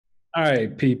All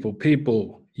right,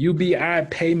 people, UBI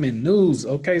payment news.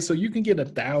 Okay, so you can get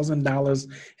 $1,000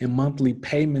 in monthly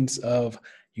payments of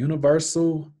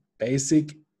universal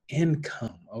basic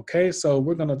income. Okay, so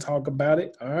we're going to talk about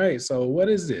it. All right, so what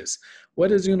is this?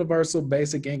 What is universal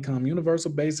basic income?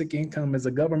 Universal basic income is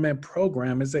a government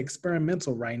program. It's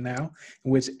experimental right now,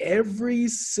 in which every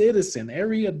citizen,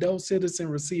 every adult citizen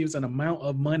receives an amount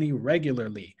of money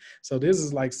regularly. So this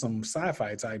is like some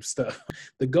sci-fi type stuff.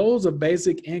 The goals of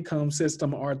basic income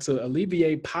system are to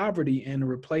alleviate poverty and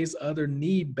replace other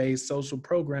need-based social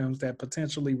programs that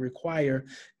potentially require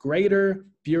greater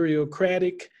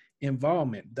bureaucratic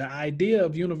involvement. The idea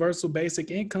of universal basic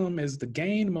income is to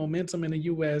gain momentum in the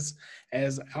US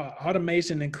as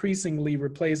automation increasingly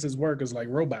replaces workers like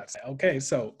robots. Okay,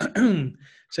 so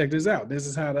check this out. This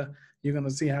is how to you're going to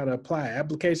see how to apply.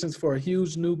 Applications for a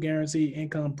huge new guaranteed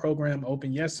income program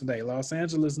opened yesterday. Los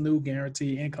Angeles new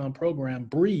guaranteed income program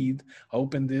Breathe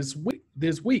opened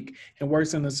this week and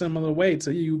works in a similar way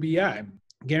to UBI.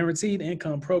 Guaranteed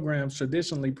income programs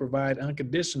traditionally provide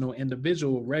unconditional,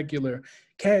 individual, regular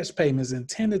cash payments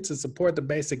intended to support the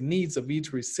basic needs of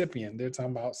each recipient. They're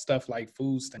talking about stuff like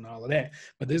food and all of that,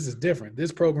 but this is different.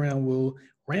 This program will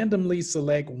randomly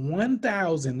select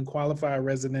 1,000 qualified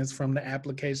residents from the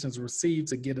applications received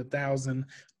to get 1,000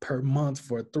 per month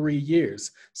for 3 years.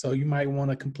 So you might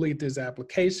want to complete this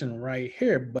application right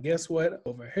here. But guess what?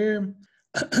 Over here,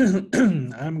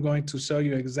 I'm going to show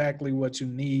you exactly what you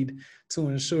need to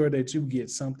ensure that you get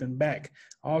something back.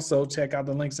 Also, check out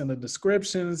the links in the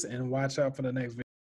descriptions and watch out for the next video.